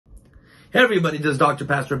Hey everybody, this is Dr.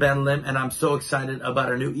 Pastor Ben Lim, and I'm so excited about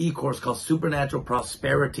our new e-course called Supernatural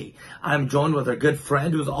Prosperity. I'm joined with a good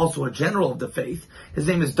friend who's also a general of the faith. His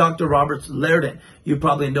name is Dr. Liardon. You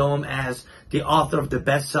probably know him as the author of the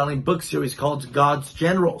best-selling book series called God's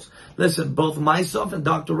Generals. Listen, both myself and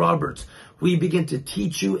Dr. Roberts, we begin to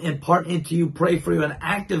teach you, impart into you, pray for you, and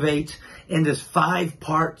activate in this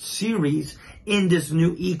 5-part series in this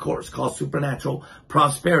new e-course called Supernatural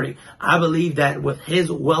Prosperity. I believe that with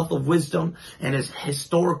his wealth of wisdom and his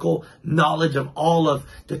historical knowledge of all of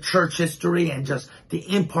the church history and just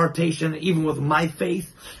the impartation, even with my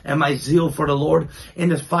faith and my zeal for the Lord, in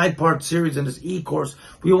this 5-part series, in this e-course,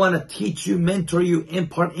 we want to teach you, mentor you,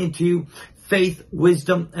 impart into you faith,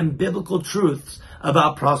 wisdom, and biblical truths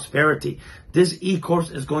about prosperity. This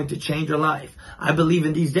e-course is going to change your life. I believe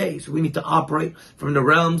in these days we need to operate from the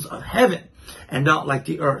realms of heaven and not like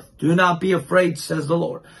the earth. Do not be afraid, says the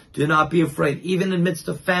Lord. Do not be afraid. Even in the midst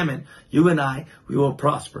of famine, you and I, we will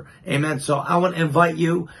prosper. Amen. So I want to invite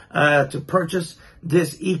you to purchase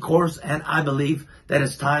this e-course, and I believe that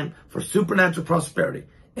it's time for supernatural prosperity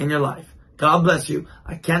in your life. God bless you.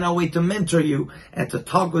 I cannot wait to mentor you and to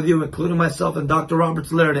talk with you, including myself and Dr.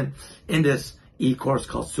 Liardon, in this e-course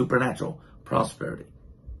called Supernatural Prosperity.